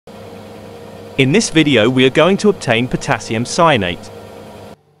In this video we are going to obtain potassium cyanate.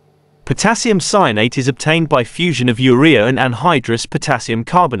 Potassium cyanate is obtained by fusion of urea and anhydrous potassium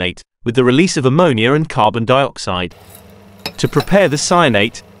carbonate, with the release of ammonia and carbon dioxide. To prepare the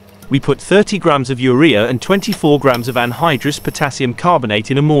cyanate, we put 30 grams of urea and 24 grams of anhydrous potassium carbonate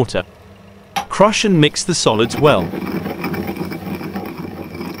in a mortar. Crush and mix the solids well.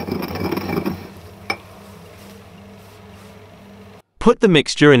 Put the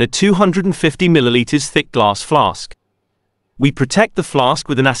mixture in a 250 ml thick glass flask. We protect the flask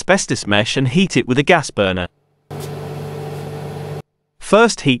with an asbestos mesh and heat it with a gas burner.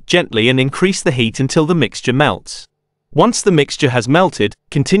 First heat gently and increase the heat until the mixture melts. Once the mixture has melted,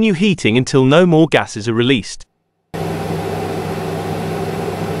 continue heating until no more gases are released.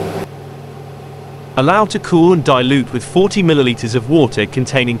 Allow to cool and dilute with 40 ml of water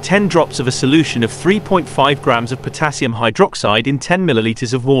containing 10 drops of a solution of 3.5 grams of potassium hydroxide in 10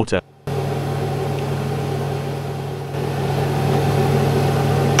 ml of water.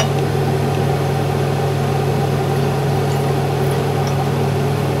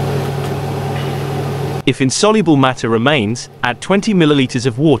 If insoluble matter remains, add 20 ml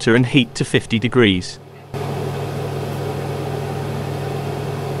of water and heat to 50 degrees.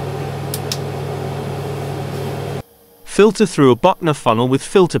 Filter through a Buchner funnel with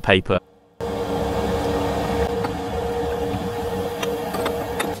filter paper.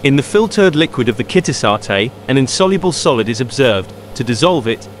 In the filtered liquid of the Potassium, an insoluble solid is observed. To dissolve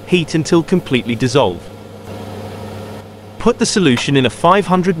it, heat until completely dissolved. Put the solution in a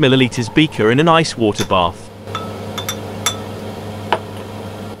 500 ml beaker in an ice water bath.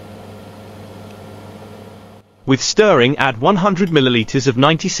 With stirring, add 100 ml of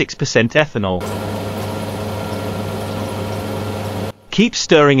 96% ethanol. Keep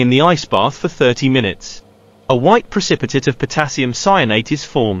stirring in the ice bath for 30 minutes. A white precipitate of potassium cyanate is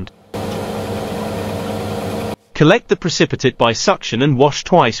formed. Collect the precipitate by suction and wash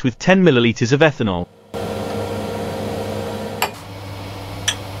twice with 10 ml of ethanol.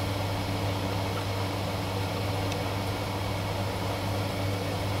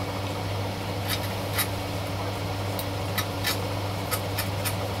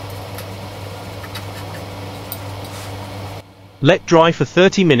 Let dry for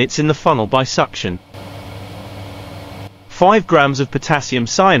 30 minutes in the funnel by suction. 5 grams of potassium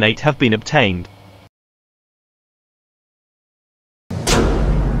cyanate have been obtained.